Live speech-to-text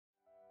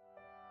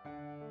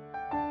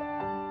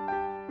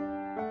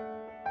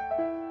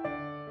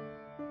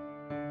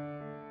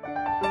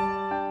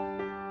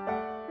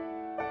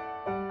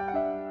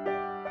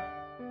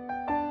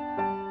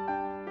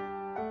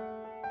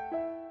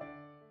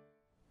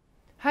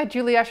Hi,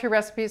 Julie Usher,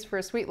 Recipes for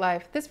a Sweet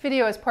Life. This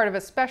video is part of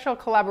a special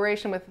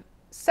collaboration with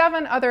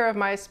 7 other of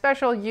my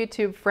special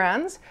YouTube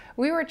friends.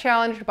 We were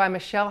challenged by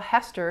Michelle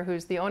Hester,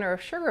 who's the owner of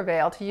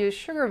SugarVeil, to use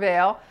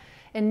SugarVeil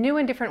in new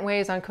and different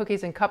ways on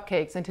cookies and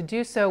cupcakes, and to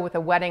do so with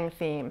a wedding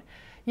theme.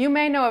 You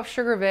may know of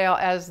SugarVeil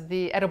as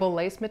the edible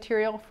lace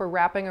material for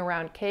wrapping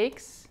around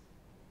cakes,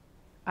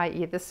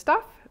 i.e. this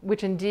stuff,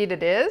 which indeed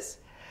it is.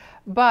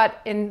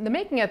 But in the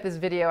making of this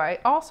video, I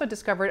also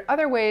discovered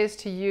other ways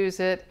to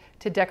use it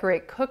to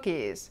decorate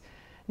cookies,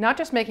 not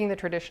just making the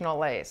traditional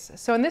lace.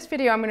 So in this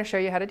video, I'm going to show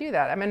you how to do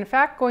that. I'm in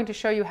fact going to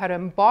show you how to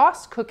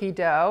emboss cookie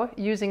dough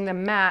using the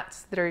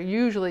mats that are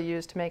usually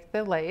used to make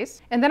the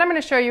lace. And then I'm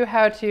going to show you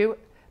how to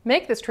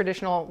make this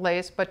traditional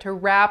lace, but to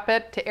wrap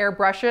it, to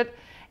airbrush it,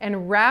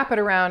 and wrap it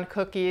around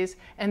cookies,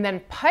 and then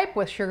pipe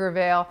with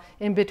SugarVeil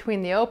in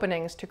between the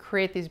openings to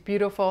create these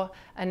beautiful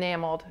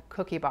enameled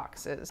cookie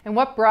boxes. And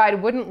what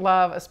bride wouldn't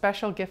love a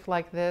special gift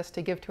like this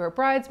to give to her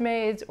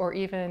bridesmaids or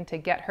even to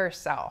get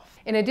herself?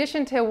 In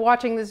addition to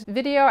watching this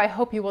video, I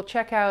hope you will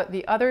check out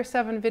the other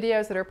 7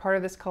 videos that are part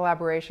of this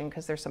collaboration,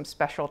 because there's some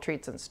special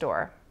treats in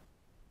store.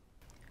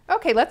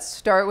 Okay, let's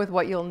start with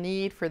what you'll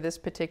need for this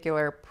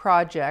particular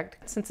project.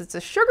 Since it's a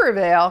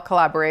SugarVeil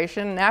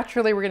collaboration,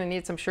 naturally we're going to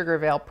need some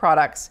SugarVeil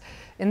products.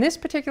 In this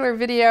particular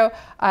video,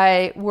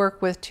 I work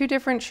with 2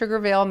 different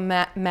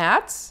SugarVeil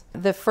mats.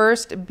 The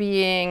first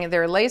being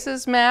their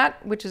laces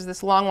mat, which is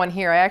this long one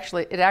here.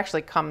 It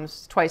actually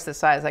comes twice the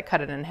size. I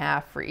cut it in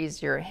half for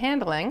easier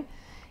handling.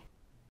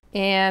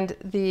 And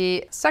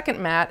the second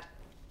mat,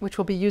 which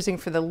we'll be using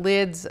for the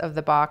lids of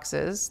the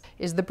boxes,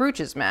 is the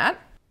brooches mat.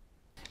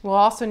 We'll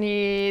also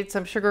need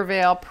some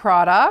SugarVeil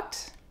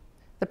product,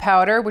 the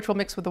powder, which we'll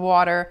mix with the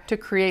water to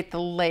create the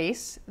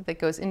lace that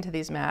goes into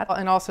these mats,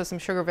 and also some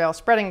SugarVeil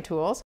spreading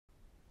tools.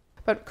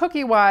 But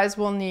cookie-wise,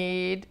 we'll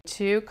need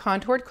 2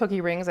 contoured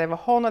cookie rings. I have a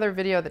whole nother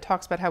video that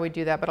talks about how we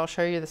do that, but I'll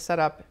show you the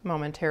setup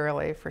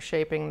momentarily for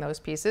shaping those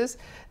pieces.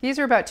 These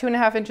are about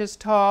 2.5 inches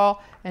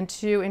tall and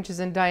 2 inches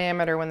in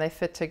diameter when they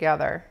fit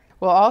together.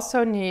 We'll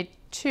also need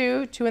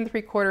 2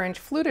 2¾ inch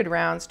fluted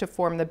rounds to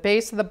form the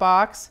base of the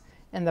box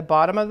and the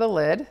bottom of the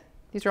lid.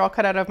 These are all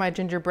cut out of my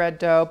gingerbread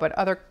dough, but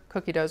other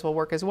cookie doughs will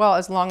work as well,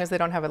 as long as they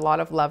don't have a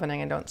lot of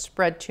leavening and don't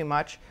spread too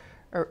much,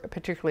 or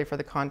particularly for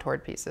the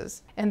contoured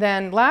pieces. And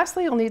then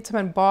lastly, you'll need some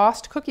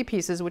embossed cookie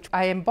pieces, which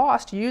I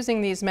embossed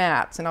using these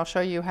mats, and I'll show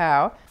you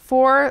how.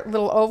 4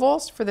 little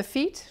ovals for the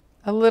feet,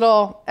 a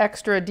little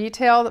extra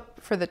detail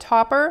for the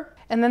topper,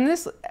 and then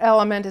this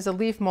element is a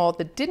leaf mold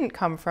that didn't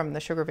come from the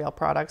SugarVeil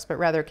products, but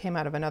rather came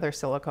out of another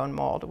silicone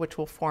mold, which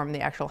will form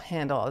the actual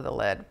handle of the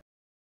lid.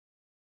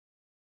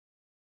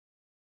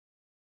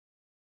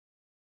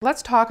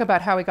 Let's talk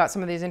about how we got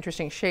some of these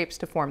interesting shapes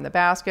to form the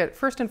basket.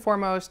 First and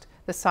foremost,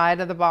 the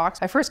side of the box.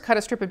 I first cut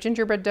a strip of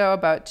gingerbread dough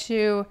about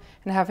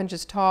 2.5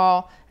 inches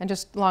tall and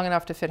just long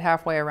enough to fit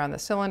halfway around the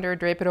cylinder,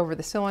 drape it over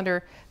the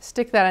cylinder,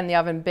 stick that in the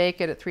oven, bake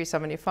it at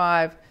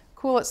 375,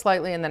 cool it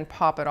slightly, and then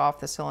pop it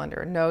off the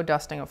cylinder. No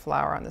dusting of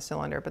flour on the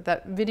cylinder, but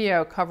that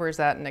video covers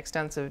that in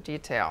extensive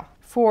detail.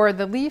 For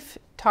the leaf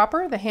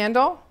topper, the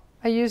handle,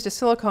 I used a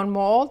silicone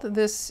mold.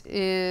 This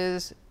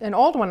is an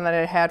old one that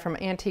I had from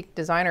Antique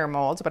Designer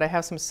Molds, but I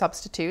have some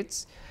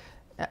substitutes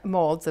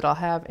molds that I'll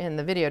have in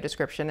the video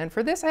description. And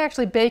for this, I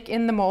actually bake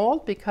in the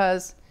mold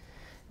because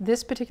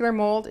this particular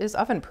mold is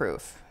oven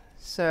proof.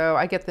 So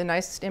I get the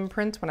nicest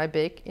imprints when I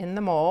bake in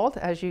the mold,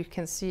 as you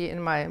can see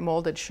in my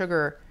molded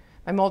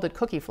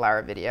cookie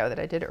flour video that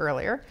I did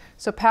earlier.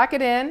 So pack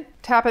it in,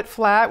 tap it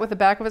flat with the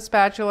back of a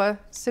spatula,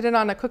 sit it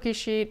on a cookie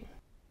sheet,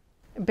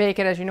 bake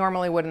it as you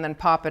normally would, and then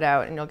pop it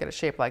out, and you'll get a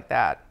shape like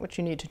that, which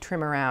you need to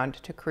trim around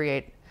to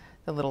create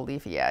the little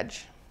leafy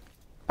edge.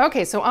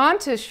 Okay, so on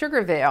to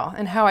SugarVeil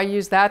and how I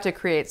use that to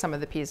create some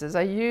of the pieces.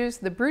 I use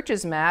the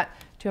brooches mat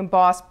to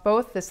emboss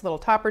both this little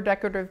topper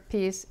decorative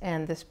piece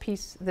and this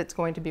piece that's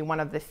going to be one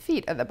of the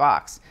feet of the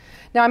box.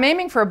 Now I'm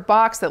aiming for a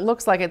box that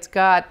looks like it's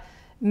got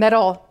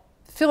metal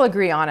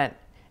filigree on it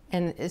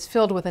and is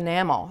filled with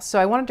enamel. So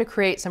I wanted to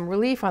create some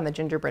relief on the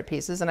gingerbread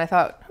pieces, and I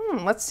thought,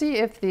 let's see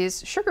if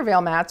these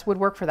SugarVeil mats would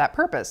work for that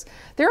purpose.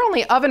 They're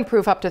only oven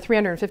proof up to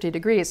 350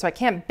 degrees, so I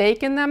can't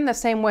bake in them the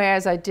same way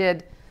as I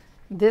did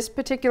this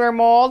particular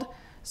mold.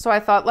 So I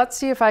thought, let's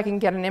see if I can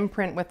get an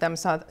imprint with them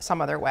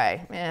some other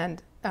way.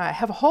 And I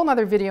have a whole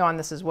nother video on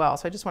this as well,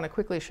 so I just want to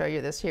quickly show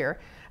you this here.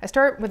 I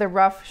start with a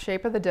rough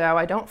shape of the dough.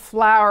 I don't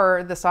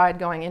flour the side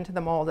going into the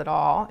mold at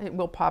all. It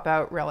will pop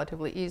out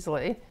relatively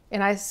easily.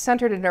 And I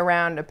centered it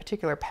around a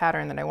particular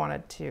pattern that I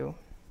wanted to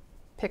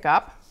pick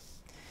up.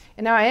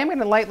 And now I am going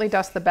to lightly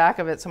dust the back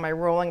of it so my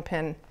rolling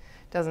pin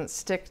doesn't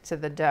stick to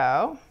the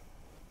dough,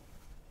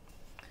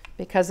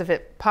 because if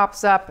it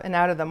pops up and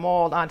out of the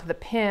mold onto the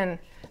pin,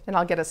 then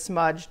I'll get a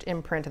smudged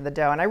imprint of the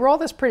dough. And I roll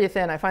this pretty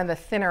thin. I find the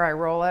thinner I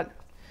roll it,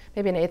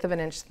 maybe 1/8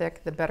 inch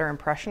thick, the better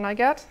impression I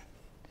get.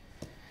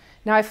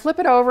 Now I flip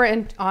it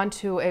over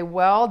onto a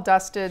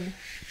well-dusted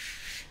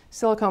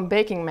silicone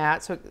baking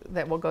mat so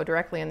that will go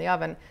directly in the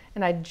oven,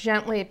 and I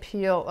gently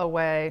peel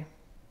away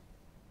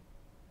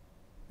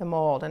the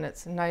mold, and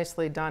it's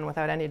nicely done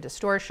without any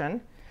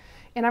distortion.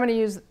 And I'm going to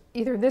use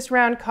either this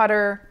round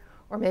cutter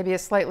or maybe a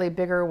slightly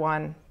bigger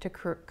one to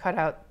cut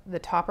out the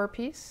topper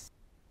piece.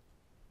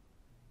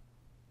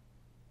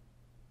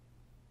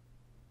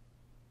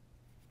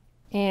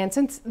 And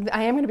since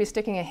I am going to be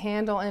sticking a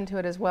handle into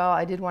it as well,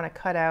 I did want to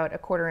cut out a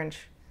 1/4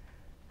 inch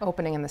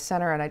opening in the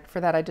center, and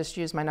for that I just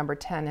used my number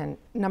 10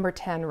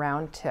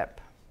 round tip.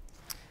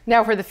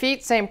 Now for the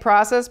feet, same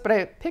process, but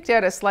I picked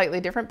out a slightly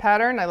different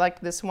pattern. I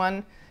liked this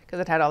one because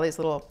it had all these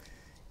little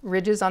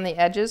ridges on the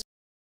edges.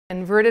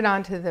 Inverted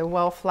onto the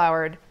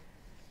well-floured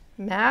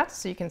mat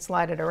so you can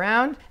slide it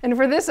around. And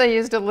for this I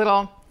used a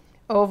little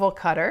oval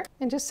cutter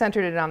and just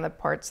centered it on the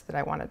parts that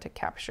I wanted to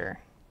capture.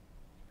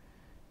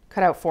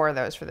 Cut out 4 of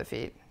those for the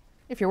feet.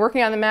 If you're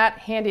working on the mat,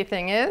 handy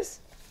thing is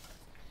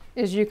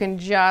you can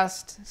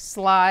just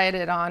slide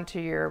it onto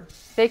your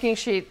baking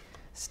sheet,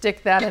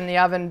 stick that in the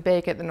oven,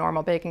 bake at the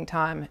normal baking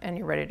time, and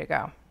you're ready to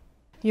go.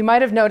 You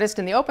might have noticed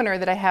in the opener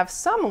that I have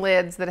some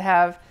lids that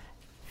have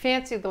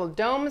fancy little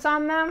domes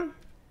on them.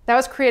 That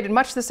was created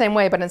much the same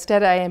way, but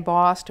instead I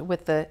embossed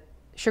with the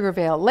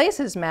SugarVeil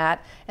laces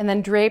mat and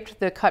then draped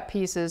the cut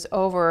pieces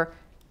over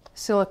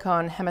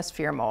silicone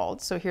hemisphere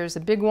molds. So here's a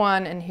big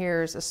one and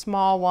here's a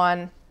small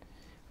one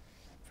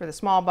for the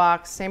small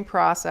box, same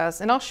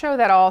process. And I'll show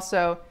that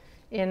also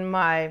in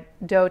my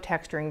dough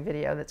texturing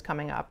video that's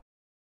coming up.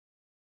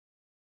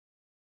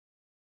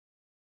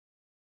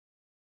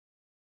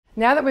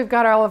 Now that we've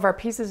got all of our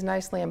pieces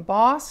nicely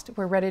embossed,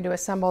 we're ready to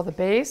assemble the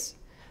base.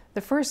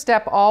 The first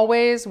step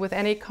always with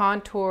any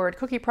contoured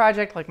cookie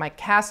project like my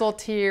castle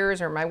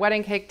tiers or my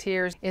wedding cake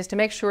tiers is to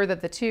make sure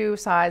that the 2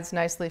 sides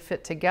nicely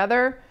fit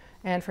together.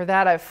 And for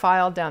that I've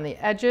filed down the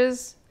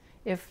edges.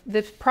 If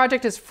the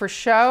project is for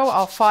show,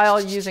 I'll file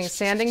using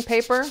sanding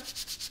paper.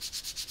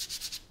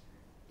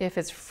 If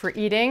it's for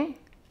eating,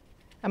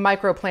 a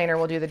microplaner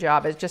will do the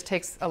job. It just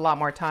takes a lot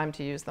more time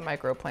to use the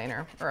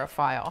microplaner or a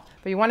file.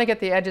 But you want to get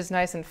the edges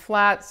nice and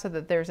flat so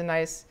that there's a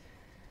nice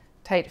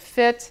tight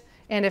fit.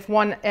 And if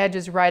one edge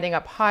is riding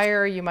up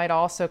higher, you might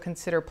also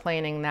consider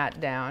planing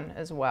that down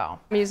as well.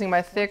 I'm using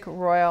my thick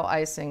royal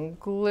icing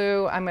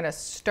glue. I'm going to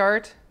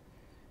start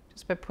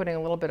just by putting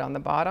a little bit on the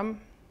bottom.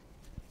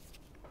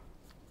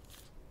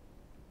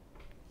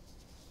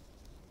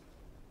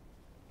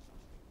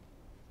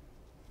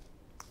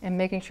 And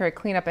making sure I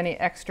clean up any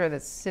extra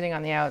that's sitting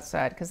on the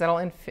outside because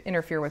that'll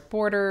interfere with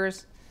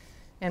borders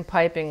and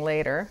piping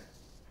later.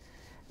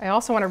 I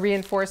also want to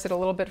reinforce it a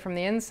little bit from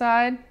the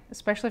inside,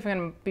 especially if I'm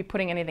going to be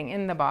putting anything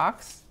in the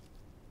box.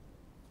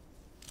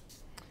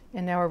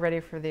 And now we're ready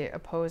for the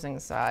opposing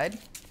side.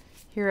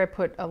 Here I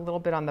put a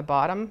little bit on the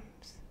bottom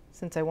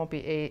since I won't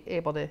be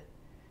able to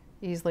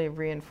easily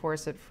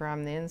reinforce it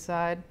from the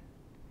inside,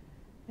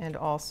 and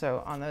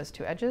also on those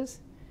 2 edges,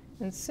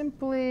 and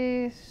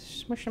simply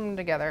smush them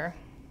together.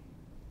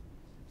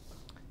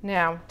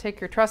 Now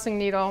take your trussing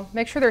needle,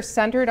 make sure they're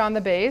centered on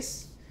the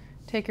base.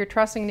 Take your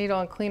trussing needle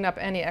and clean up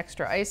any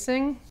extra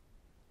icing.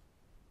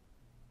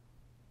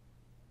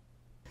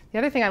 The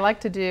other thing I like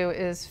to do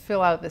is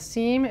fill out the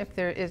seam. If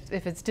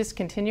it's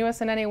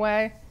discontinuous in any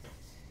way,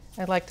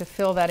 I'd like to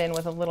fill that in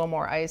with a little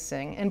more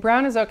icing. And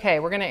brown is okay.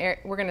 We're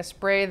gonna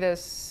spray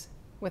this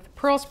with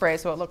pearl spray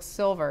so it looks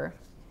silver.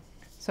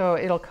 So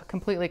it'll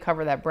completely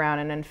cover that brown.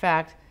 And in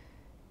fact,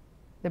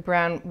 the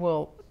brown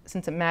will,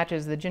 since it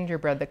matches the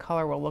gingerbread, the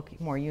color will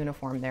look more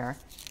uniform there.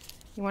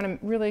 You want to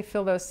really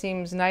fill those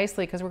seams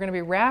nicely because we're going to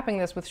be wrapping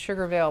this with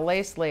SugarVeil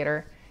lace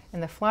later.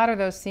 And the flatter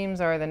those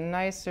seams are, the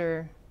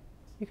nicer.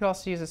 You could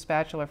also use a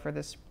spatula for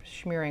this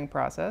smearing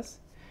process.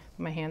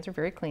 My hands are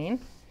very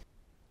clean.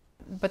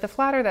 But the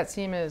flatter that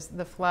seam is,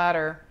 the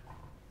flatter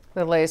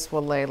the lace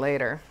will lay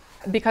later.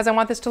 Because I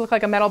want this to look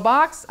like a metal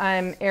box,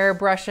 I'm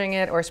airbrushing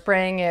it or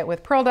spraying it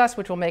with pearl dust,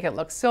 which will make it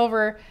look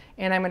silver.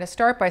 And I'm going to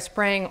start by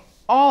spraying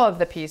all of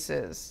the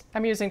pieces.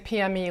 I'm using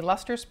PME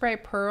Luster Spray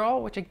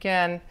Pearl, which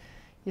again,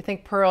 you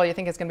think pearl, you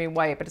think it's going to be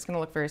white, but it's going to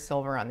look very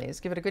silver on these.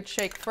 Give it a good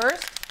shake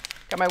first.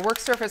 Got my work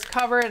surface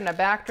covered and a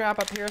backdrop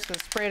up here so the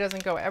spray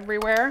doesn't go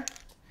everywhere.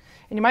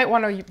 And you might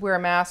want to wear a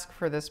mask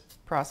for this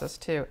process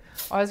too.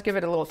 Always give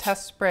it a little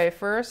test spray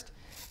first.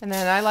 And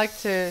then I like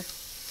to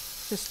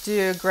just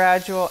do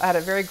gradual, add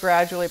it very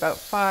gradually, about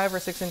 5 or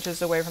 6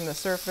 inches away from the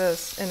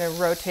surface in a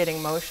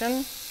rotating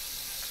motion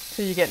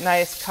so you get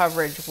nice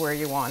coverage where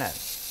you want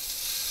it.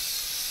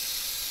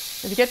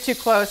 If you get too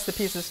close, the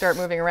pieces start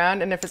moving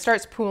around, and if it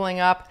starts pooling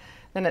up,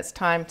 then it's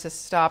time to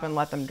stop and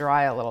let them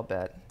dry a little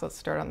bit. So let's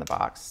start on the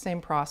box.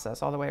 Same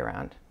process all the way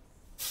around.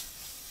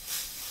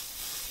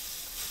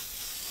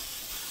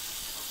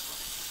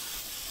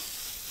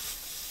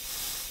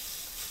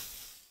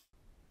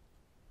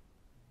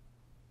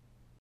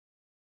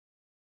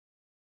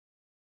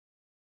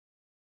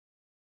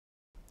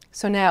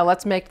 So now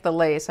let's make the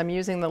lace. I'm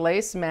using the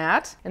lace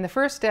mat, and the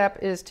first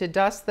step is to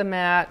dust the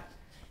mat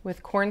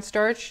with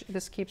cornstarch.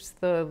 This keeps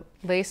the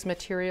lace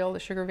material, the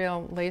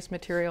SugarVeil lace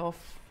material,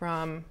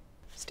 from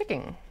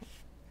sticking.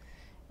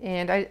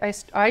 And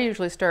I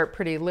usually start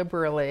pretty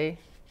liberally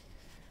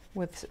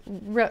with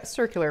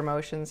circular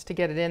motions to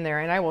get it in there,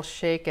 and I will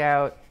shake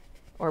out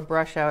or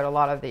brush out a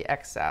lot of the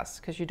excess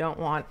because you don't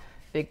want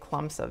big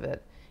clumps of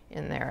it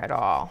in there at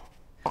all.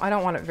 I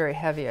don't want it very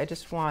heavy. I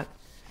just want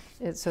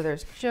it so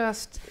there's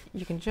just,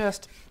 you can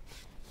just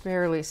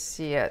barely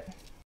see it.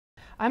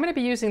 I'm going to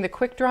be using the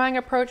quick drying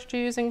approach to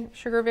using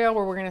SugarVeil,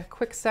 where we're going to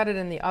quick set it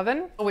in the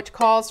oven, which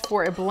calls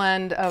for a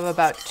blend of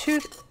about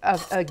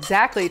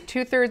exactly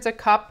 2/3 a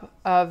cup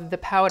of the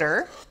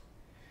powder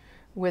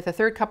with a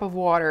 1/3 cup of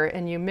water,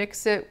 and you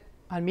mix it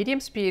on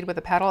medium speed with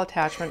a paddle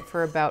attachment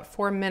for about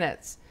 4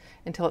 minutes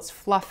until it's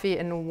fluffy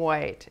and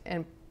white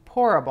and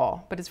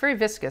pourable, but it's very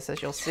viscous,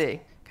 as you'll see.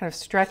 Kind of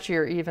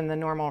stretchier even than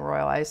normal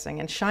royal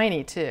icing, and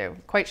shiny too,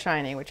 quite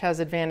shiny, which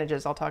has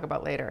advantages I'll talk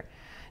about later.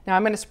 Now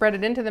I'm going to spread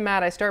it into the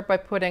mat. I start by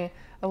putting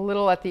a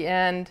little at the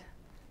end.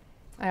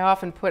 I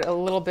often put a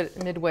little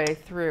bit midway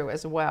through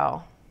as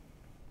well.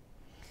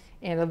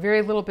 And a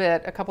very little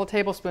bit, a couple of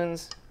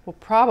tablespoons, will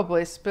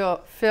probably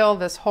fill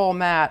this whole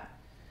mat,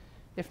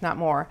 if not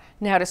more.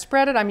 Now to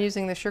spread it, I'm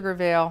using the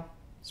SugarVeil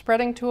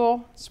spreading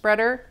tool,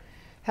 spreader,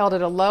 held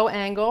at a low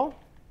angle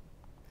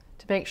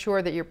to make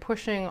sure that you're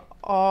pushing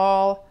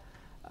all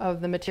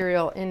of the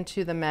material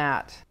into the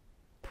mat.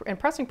 And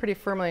pressing pretty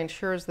firmly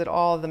ensures that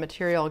all of the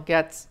material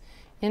gets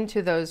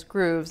into those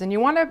grooves. And you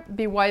want to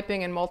be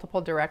wiping in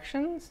multiple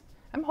directions.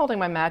 I'm holding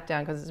my mat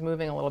down because it's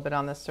moving a little bit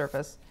on this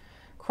surface.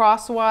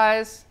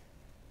 Crosswise,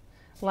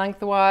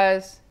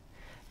 lengthwise,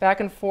 back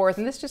and forth.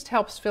 And this just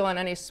helps fill in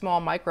any small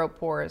micro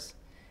pores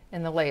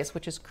in the lace,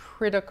 which is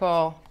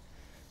critical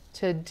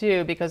to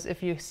do, because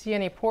if you see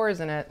any pores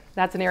in it,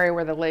 that's an area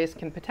where the lace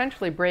can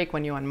potentially break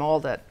when you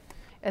unmold it.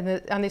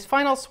 And on these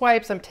final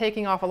swipes, I'm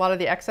taking off a lot of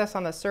the excess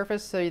on the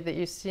surface so that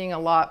you're seeing a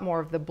lot more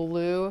of the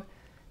blue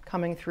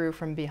coming through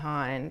from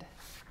behind.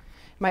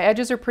 My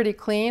edges are pretty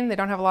clean. They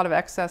don't have a lot of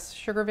excess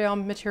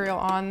SugarVeil material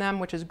on them,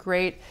 which is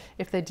great.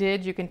 If they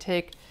did, you can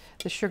take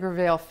the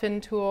SugarVeil fin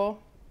tool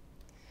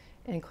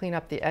and clean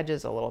up the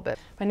edges a little bit.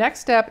 My next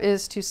step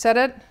is to set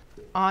it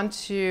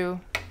onto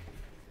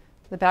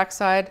the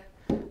backside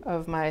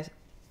of my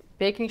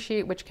baking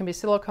sheet, which can be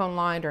silicone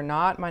lined or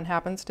not. Mine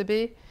happens to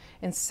be.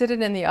 And sit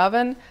it in the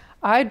oven.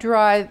 I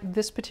dry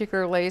this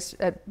particular lace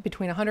at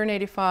between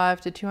 185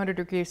 to 200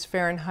 degrees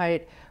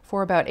Fahrenheit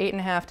for about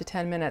 8.5 to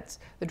 10 minutes.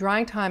 The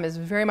drying time is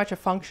very much a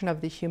function of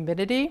the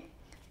humidity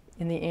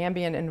in the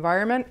ambient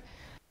environment.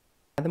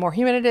 The more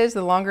humid it is,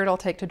 the longer it'll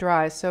take to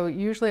dry. So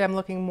usually I'm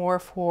looking more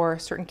for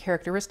certain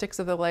characteristics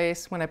of the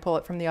lace when I pull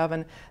it from the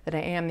oven than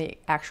I am the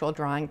actual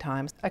drying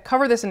times. I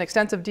cover this in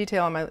extensive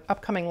detail in my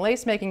upcoming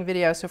lace making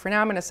video. So for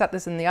now I'm going to set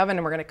this in the oven,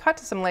 and we're going to cut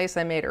to some lace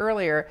I made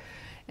earlier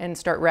and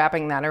start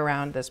wrapping that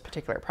around this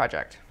particular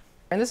project.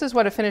 And this is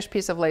what a finished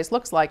piece of lace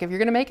looks like. If you're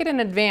going to make it in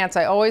advance,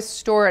 I always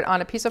store it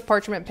on a piece of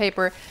parchment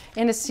paper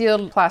in a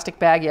sealed plastic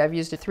baggie. I've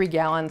used a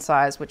 3-gallon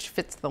size, which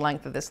fits the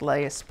length of this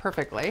lace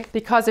perfectly.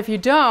 Because if you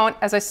don't,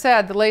 as I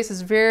said, the lace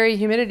is very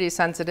humidity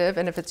sensitive,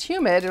 and if it's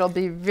humid, it'll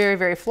be very,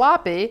 very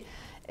floppy,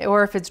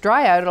 or if it's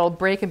dry out, it'll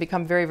break and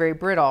become very, very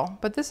brittle.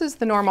 But this is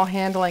the normal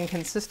handling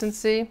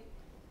consistency.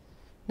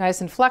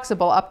 Nice and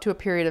flexible up to a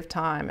period of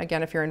time.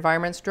 Again, if your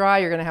environment's dry,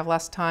 you're going to have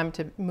less time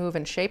to move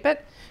and shape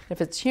it. If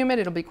it's humid,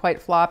 it'll be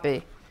quite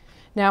floppy.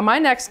 Now, my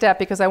next step,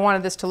 because I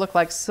wanted this to look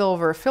like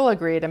silver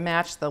filigree to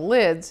match the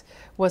lids,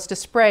 was to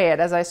spray it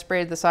as I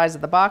sprayed the sides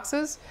of the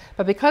boxes.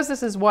 But because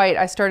this is white,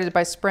 I started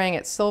by spraying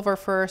it silver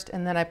first,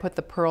 and then I put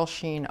the pearl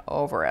sheen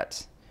over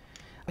it.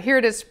 Here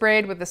it is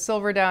sprayed with the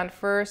silver down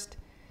first,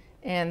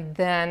 and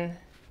then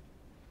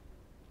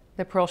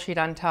the pearl sheet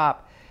on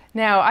top.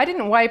 Now, I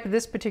didn't wipe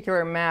this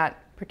particular mat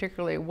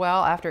particularly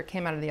well after it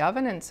came out of the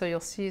oven, and so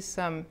you'll see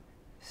some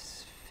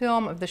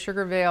film of the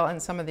SugarVeil in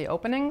some of the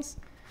openings.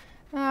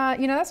 You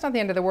know, that's not the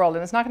end of the world,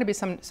 and it's not going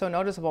to be so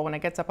noticeable when it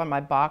gets up on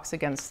my box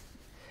against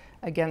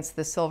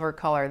the silver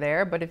color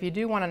there. But if you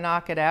do want to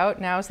knock it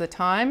out, now's the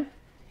time.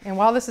 And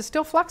while this is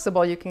still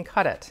flexible, you can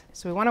cut it.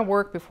 So we want to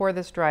work before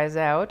this dries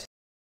out.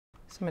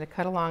 So I'm going to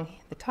cut along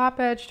the top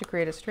edge to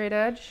create a straight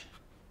edge.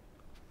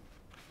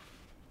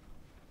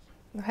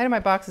 The height of my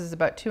box is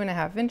about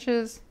 2.5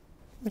 inches.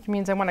 Which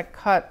means I want to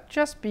cut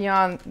just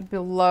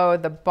below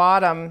the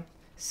bottom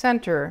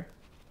center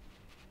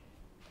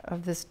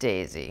of this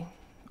daisy,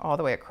 all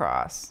the way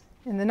across.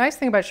 And the nice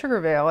thing about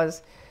SugarVeil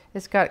is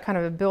it's got kind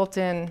of a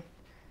built-in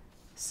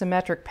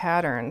symmetric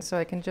pattern, so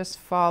I can just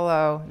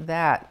follow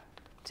that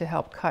to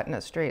help cut in a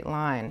straight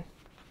line.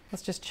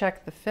 Let's just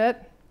check the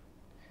fit.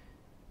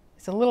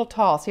 It's a little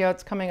tall. See how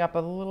it's coming up a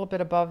little bit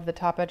above the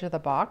top edge of the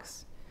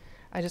box?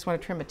 I just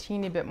want to trim a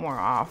teeny bit more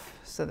off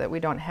so that we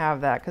don't have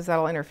that, because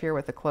that'll interfere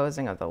with the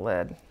closing of the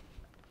lid.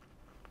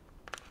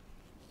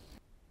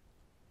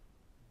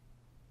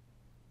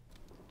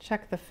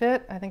 Check the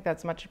fit. I think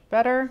that's much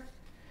better.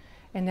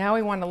 And now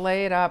we want to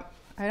lay it up.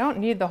 I don't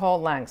need the whole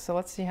length, so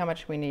let's see how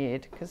much we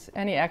need, because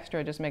any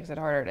extra just makes it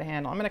harder to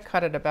handle. I'm going to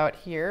cut it about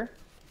here.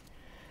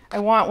 I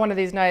want one of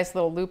these nice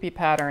little loopy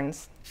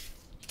patterns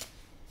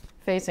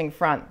facing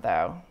front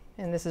though.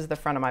 And this is the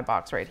front of my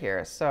box right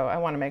here. So I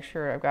want to make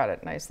sure I've got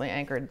it nicely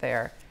anchored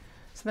there.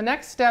 So the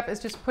next step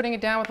is just putting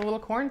it down with a little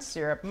corn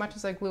syrup, much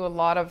as I glue a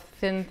lot of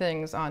thin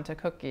things onto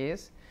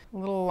cookies. A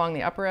little along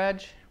the upper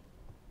edge,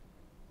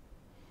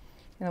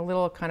 and a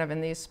little kind of in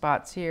these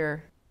spots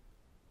here.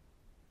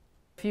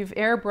 If you've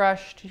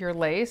airbrushed your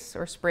lace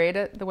or sprayed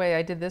it the way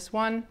I did this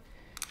one,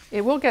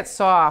 it will get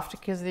soft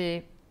because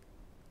the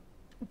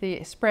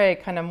spray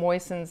kind of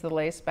moistens the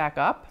lace back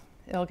up.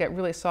 It'll get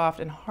really soft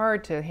and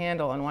hard to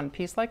handle in one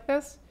piece like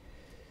this.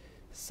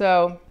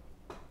 So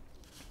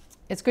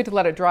it's good to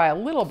let it dry a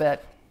little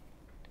bit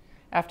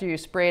after you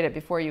sprayed it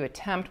before you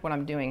attempt what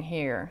I'm doing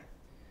here.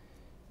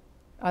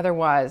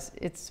 Otherwise,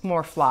 it's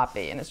more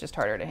floppy and it's just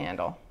harder to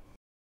handle.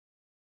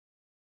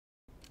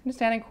 I'm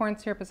just adding corn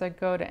syrup as I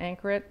go to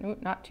anchor it. Ooh,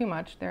 not too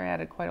much. There I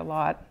added quite a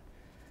lot.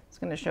 It's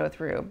going to show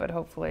through, but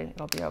hopefully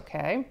it'll be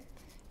okay.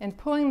 And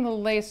pulling the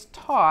lace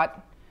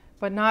taut,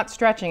 but not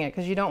stretching it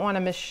because you don't want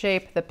to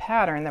misshape the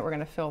pattern that we're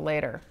going to fill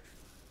later.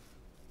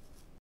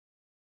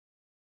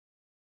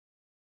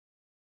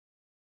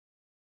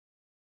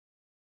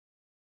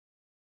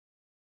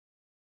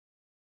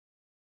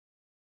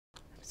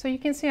 So you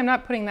can see I'm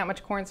not putting that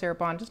much corn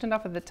syrup on, just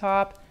enough at the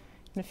top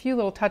and a few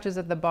little touches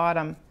at the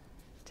bottom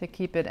to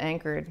keep it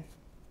anchored.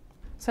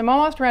 So I'm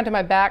almost around to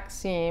my back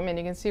seam, and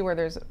you can see where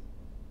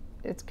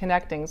it's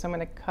connecting, so I'm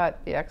going to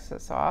cut the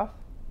excess off.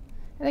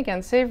 And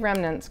again, save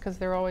remnants because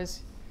they're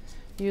always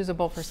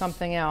usable for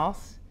something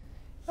else.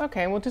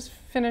 Okay, we'll just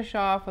finish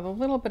off with a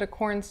little bit of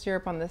corn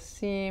syrup on the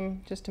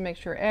seam just to make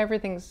sure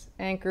everything's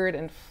anchored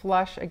and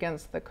flush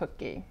against the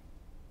cookie.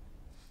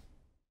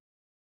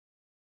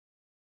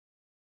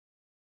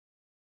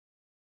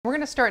 We're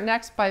going to start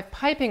next by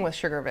piping with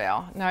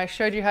SugarVeil. Now I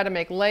showed you how to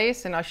make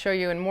lace, and I'll show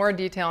you in more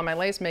detail in my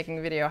lace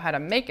making video how to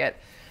make it.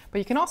 But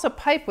you can also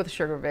pipe with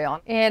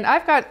SugarVeil. And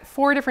I've got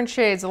 4 different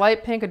shades, a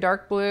light pink, a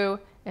dark blue,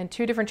 and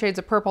 2 different shades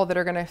of purple that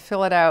are going to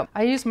fill it out.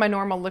 I use my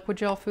normal liquid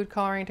gel food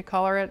coloring to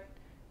color it.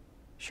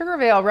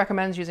 SugarVeil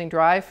recommends using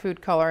dry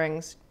food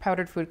colorings,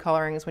 powdered food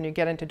colorings when you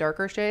get into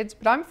darker shades,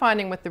 but I'm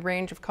finding with the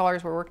range of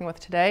colors we're working with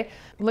today,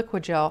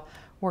 liquid gel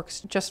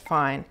works just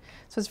fine.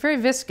 So it's very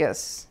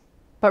viscous,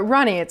 but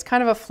runny. It's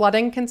kind of a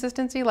flooding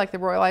consistency, like the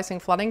royal icing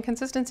flooding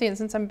consistency, and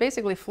since I'm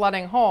basically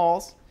flooding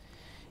holes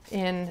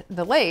in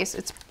the lace,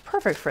 it's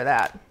perfect for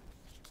that.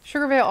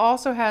 SugarVeil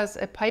also has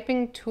a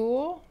piping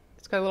tool.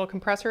 It's got a little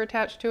compressor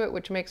attached to it,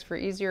 which makes for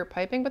easier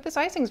piping, but this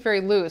icing is very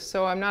loose,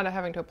 so I'm not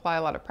having to apply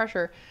a lot of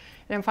pressure,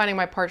 and I'm finding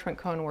my parchment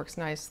cone works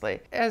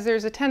nicely. As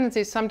there's a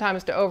tendency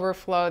sometimes to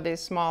overflow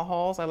these small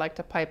holes, I like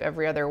to pipe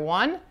every other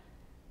one,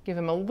 give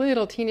them a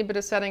little teeny bit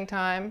of setting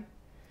time,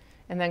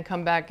 and then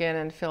come back in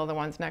and fill the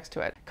ones next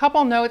to it. A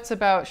couple notes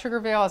about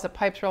SugarVeil as it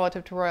pipes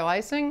relative to royal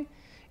icing.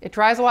 It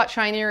dries a lot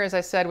shinier, as I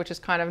said, which is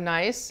kind of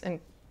nice and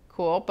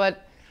cool,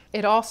 but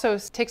it also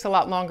takes a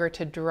lot longer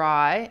to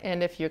dry,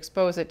 and if you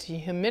expose it to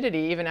humidity,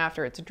 even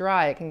after it's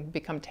dry, it can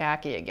become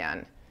tacky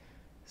again.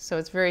 So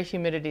it's very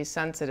humidity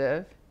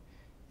sensitive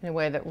in a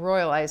way that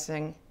royal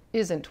icing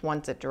isn't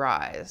once it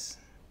dries.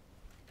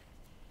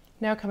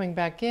 Now coming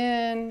back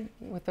in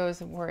with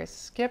those where I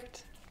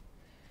skipped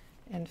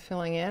and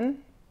filling in.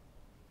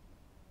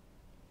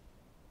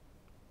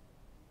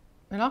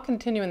 And I'll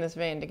continue in this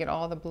vein to get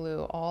all the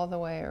blue all the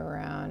way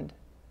around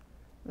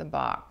the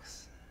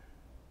box.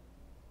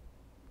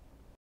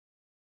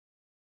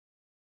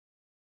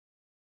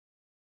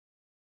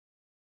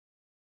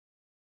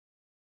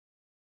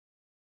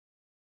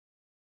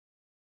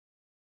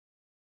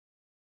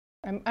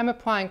 I'm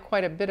applying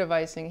quite a bit of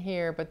icing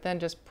here, but then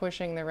just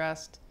pushing the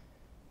rest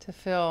to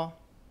fill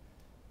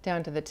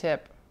down to the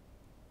tip.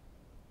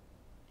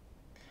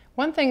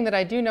 One thing that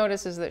I do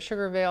notice is that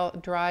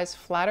SugarVeil dries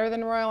flatter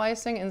than royal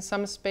icing in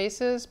some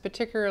spaces,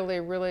 particularly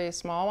really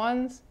small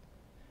ones.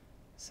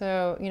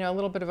 So, you know, a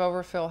little bit of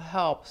overfill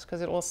helps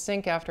because it will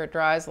sink after it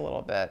dries a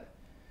little bit,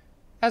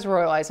 as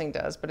royal icing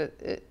does, but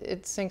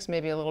it sinks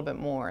maybe a little bit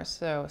more.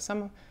 So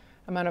some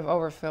amount of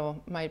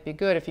overfill might be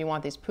good if you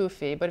want these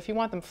poofy, but if you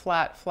want them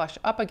flat, flush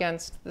up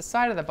against the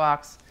side of the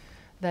box,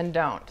 then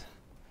don't.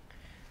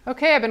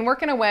 Okay, I've been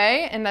working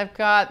away and I've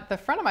got the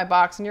front of my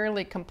box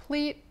nearly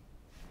complete.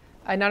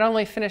 I not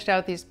only finished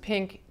out these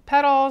pink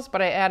petals,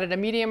 but I added a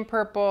medium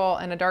purple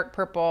and a dark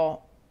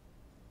purple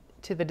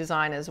to the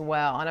design as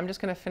well. And I'm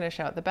just going to finish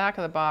out the back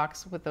of the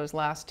box with those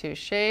last 2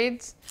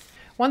 shades.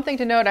 One thing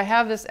to note, I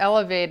have this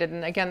elevated,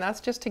 and again,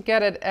 that's just to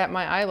get it at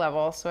my eye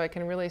level so I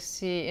can really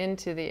see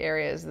into the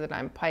areas that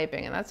I'm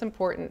piping, and that's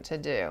important to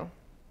do.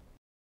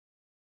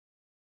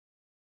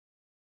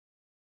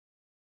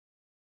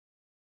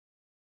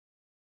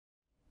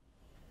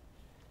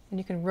 And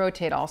you can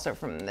rotate also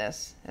from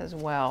this as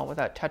well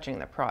without touching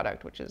the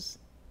product, which is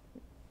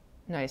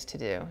nice to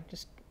do.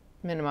 Just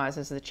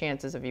minimizes the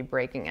chances of you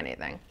breaking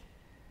anything.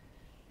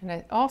 And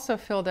I also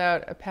filled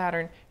out a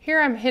pattern. Here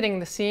I'm hitting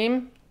the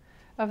seam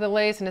of the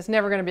lace, and it's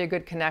never going to be a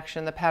good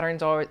connection. The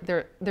pattern's always,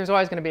 there's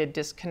always going to be a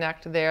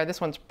disconnect there. This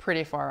one's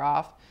pretty far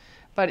off.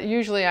 But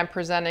usually I'm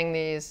presenting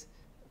these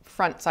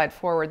front side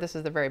forward. This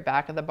is the very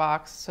back of the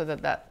box so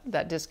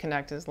that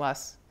disconnect is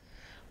less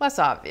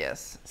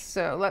obvious.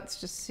 So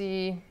let's just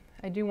see.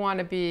 I do want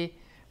to be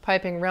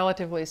piping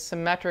relatively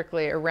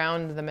symmetrically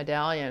around the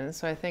medallion.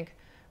 So I think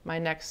my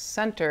next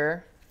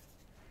center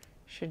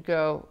should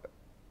go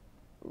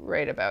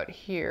right about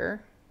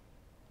here.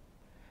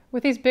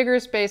 With these bigger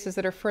spaces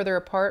that are further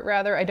apart,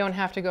 rather, I don't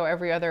have to go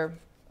every other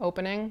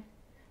opening.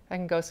 I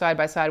can go side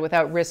by side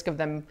without risk of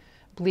them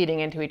bleeding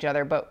into each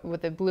other, but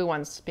with the blue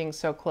ones being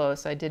so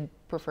close, I did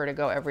prefer to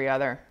go every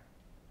other.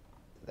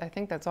 I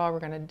think that's all we're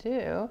going to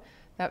do.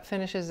 That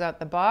finishes out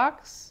the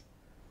box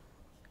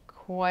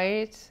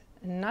quite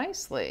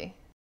nicely.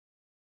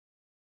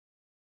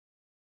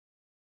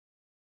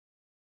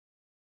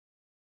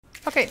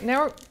 Okay,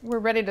 now we're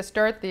ready to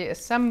start the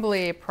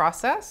assembly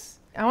process.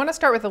 I want to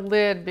start with the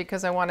lid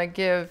because I want to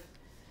give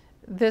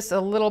this a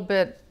little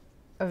bit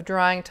of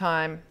drying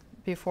time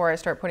before I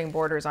start putting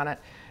borders on it.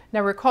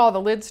 Now recall,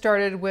 the lid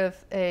started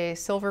with a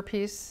silver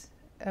piece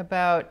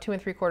about 2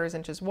 3/4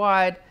 inches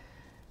wide.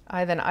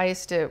 I then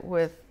iced it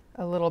with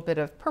a little bit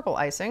of purple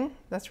icing.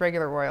 That's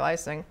regular royal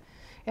icing.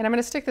 And I'm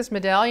going to stick this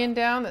medallion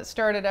down that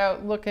started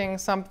out looking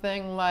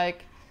something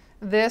like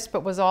this,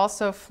 but was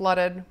also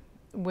flooded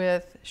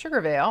with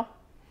SugarVeil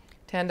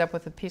to end up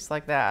with a piece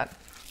like that.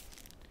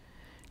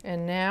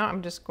 And now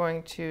I'm just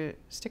going to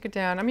stick it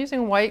down. I'm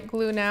using white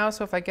glue now,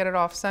 so if I get it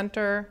off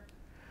center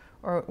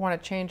or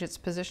want to change its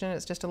position,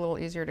 it's just a little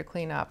easier to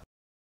clean up.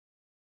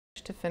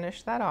 To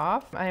finish that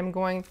off, I am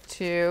going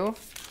to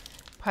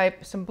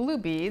pipe some blue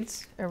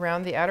beads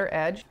around the outer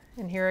edge.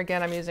 And here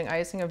again, I'm using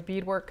icing of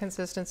beadwork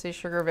consistency.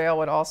 SugarVeil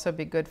would also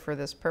be good for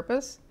this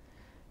purpose,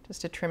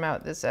 just to trim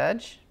out this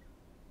edge.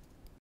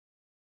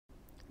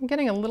 I'm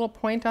getting a little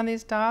point on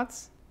these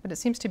dots, but it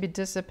seems to be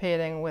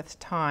dissipating with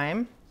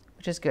time,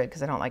 which is good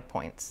because I don't like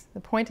points. The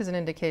point is an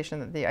indication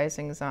that the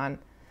icing is on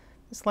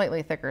the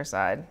slightly thicker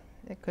side.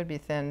 It could be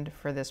thinned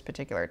for this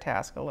particular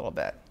task a little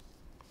bit.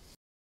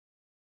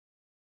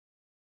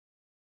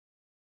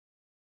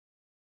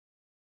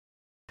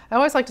 I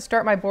always like to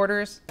start my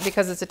borders,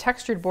 because it's a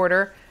textured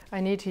border,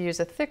 I need to use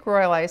a thick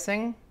royal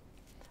icing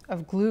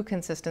of glue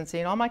consistency,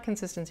 and all my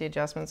consistency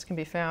adjustments can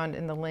be found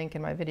in the link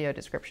in my video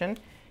description.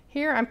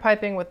 Here I'm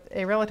piping with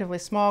a relatively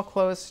small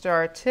closed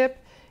star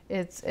tip.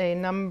 It's a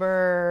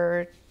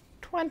number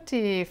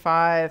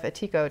 25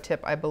 Atico tip,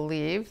 I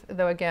believe,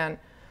 though again,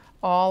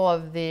 all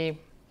of the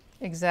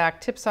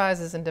exact tip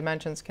sizes and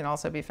dimensions can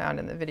also be found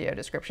in the video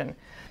description.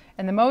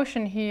 And the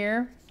motion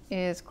here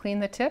is clean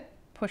the tip,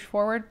 push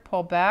forward,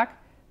 pull back,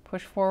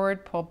 push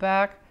forward, pull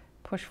back,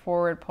 push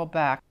forward, pull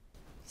back.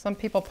 Some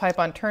people pipe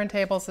on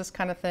turntables, this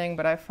kind of thing,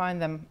 but I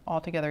find them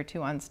altogether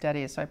too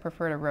unsteady, so I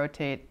prefer to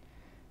rotate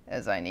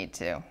as I need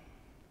to.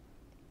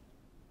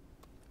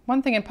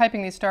 One thing in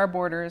piping these star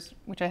borders,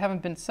 which I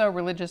haven't been so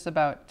religious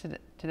about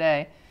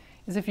today,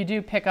 is if you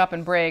do pick up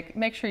and break,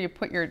 make sure you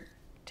put your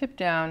tip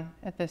down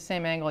at the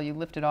same angle you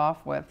lift it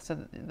off with so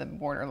that the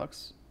border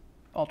looks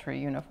ultra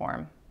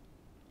uniform.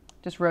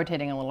 Just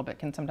rotating a little bit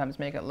can sometimes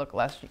make it look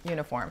less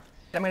uniform.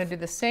 I'm going to do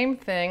the same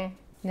thing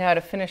now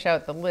to finish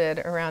out the lid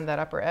around that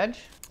upper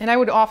edge. And I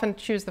would often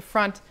choose the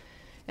front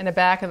and the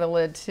back of the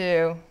lid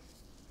too.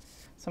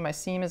 So my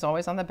seam is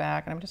always on the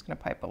back, and I'm just going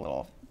to pipe a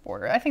little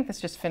border. I think this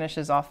just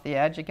finishes off the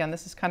edge. Again,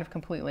 this is kind of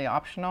completely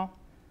optional.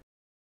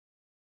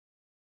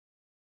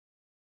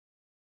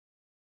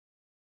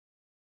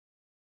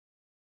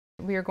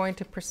 We are going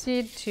to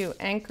proceed to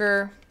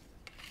anchor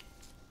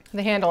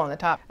the handle on the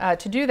top.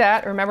 To do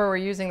that, remember we're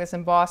using this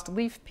embossed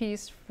leaf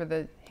piece for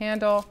the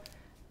handle.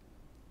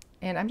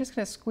 And I'm just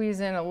going to squeeze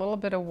in a little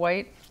bit of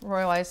white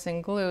royal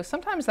icing glue.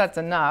 Sometimes that's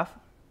enough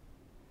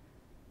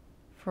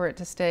for it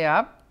to stay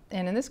up.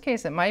 And in this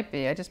case, it might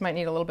be. I just might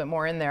need a little bit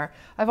more in there.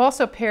 I've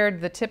also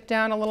pared the tip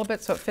down a little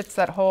bit so it fits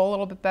that hole a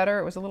little bit better.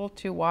 It was a little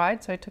too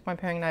wide, so I took my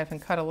paring knife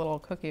and cut a little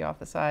cookie off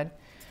the side.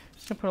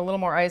 Just going to put a little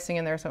more icing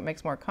in there so it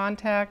makes more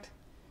contact.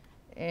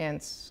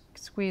 And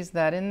squeeze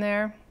that in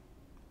there.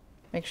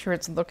 Make sure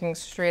it's looking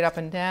straight up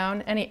and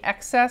down. Any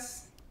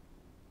excess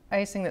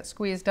icing that's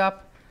squeezed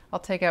up, I'll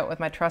take out with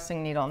my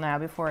trussing needle now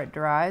before it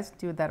dries.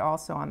 Do that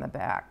also on the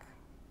back.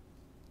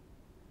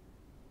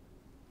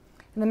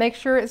 And then make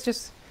sure it's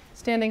just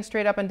standing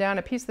straight up and down.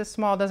 A piece this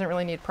small doesn't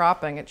really need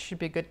propping. It should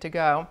be good to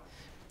go.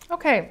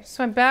 Okay,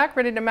 so I'm back,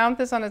 ready to mount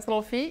this on its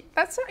little feet.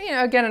 That's,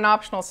 again, an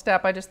optional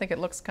step. I just think it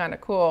looks kind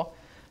of cool.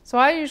 So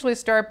I usually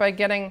start by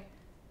doing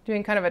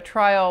kind of a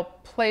trial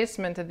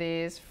placement of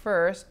these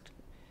first,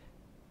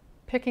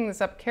 picking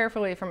this up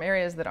carefully from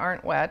areas that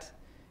aren't wet,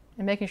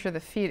 and making sure the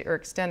feet are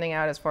extending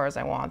out as far as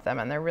I want them,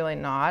 and they're really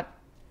not.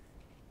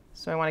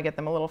 So I want to get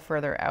them a little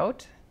further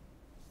out.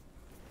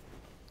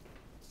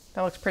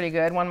 That looks pretty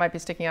good. One might be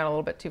sticking out a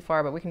little bit too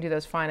far, but we can do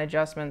those fine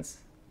adjustments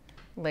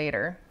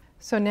later.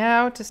 So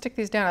now to stick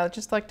these down, I'd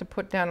just like to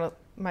put down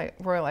my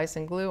royal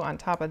icing glue on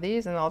top of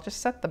these, and I'll just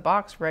set the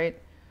box right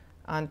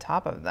on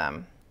top of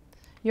them.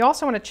 You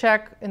also want to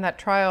check in that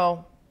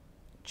trial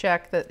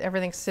check that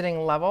everything's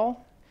sitting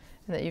level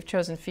and that you've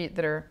chosen feet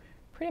that are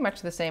pretty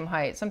much the same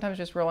height. Sometimes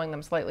just rolling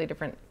them slightly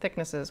different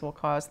thicknesses will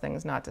cause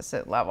things not to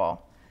sit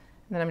level.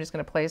 And then I'm just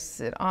going to place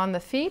it on the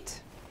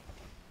feet.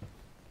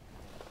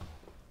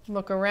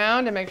 Look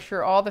around and make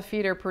sure all the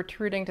feet are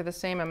protruding to the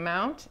same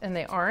amount, and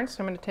they aren't.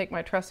 So I'm going to take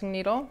my trussing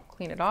needle,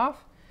 clean it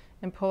off,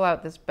 and pull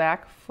out this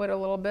back foot a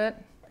little bit,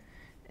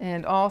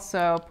 and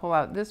also pull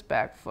out this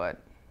back foot.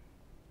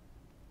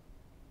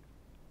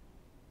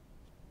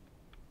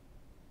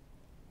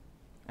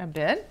 A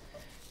bit.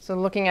 So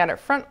looking at it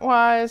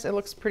front-wise, it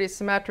looks pretty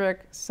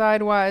symmetric.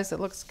 Sidewise, it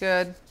looks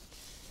good.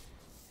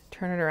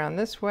 Turn it around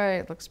this way,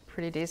 it looks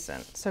pretty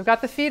decent. So I've got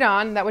the feet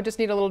on. That would just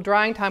need a little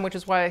drying time, which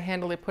is why I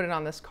handily put it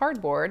on this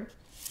cardboard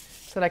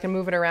so that I can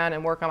move it around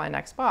and work on my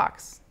next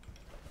box.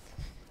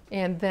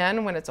 And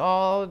then when it's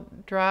all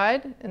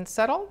dried and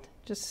settled,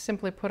 just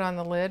simply put on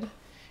the lid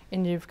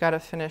and you've got a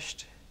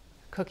finished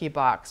cookie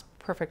box.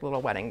 Perfect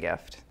little wedding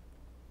gift.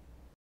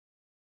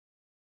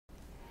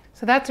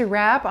 So that's a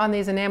wrap on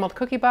these enameled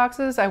cookie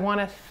boxes. I want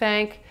to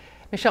thank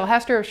Michelle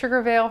Hester of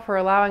SugarVeil for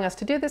allowing us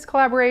to do this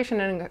collaboration,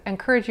 and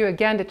encourage you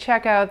again to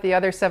check out the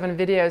other 7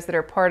 videos that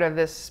are part of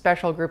this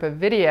special group of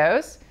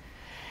videos.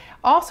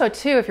 Also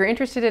too, if you're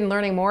interested in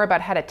learning more about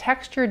how to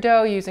texture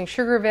dough using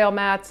SugarVeil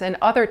mats and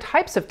other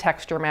types of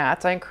texture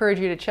mats, I encourage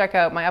you to check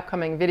out my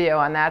upcoming video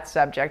on that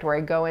subject where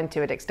I go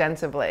into it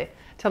extensively.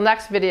 Till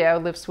next video,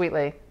 live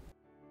sweetly.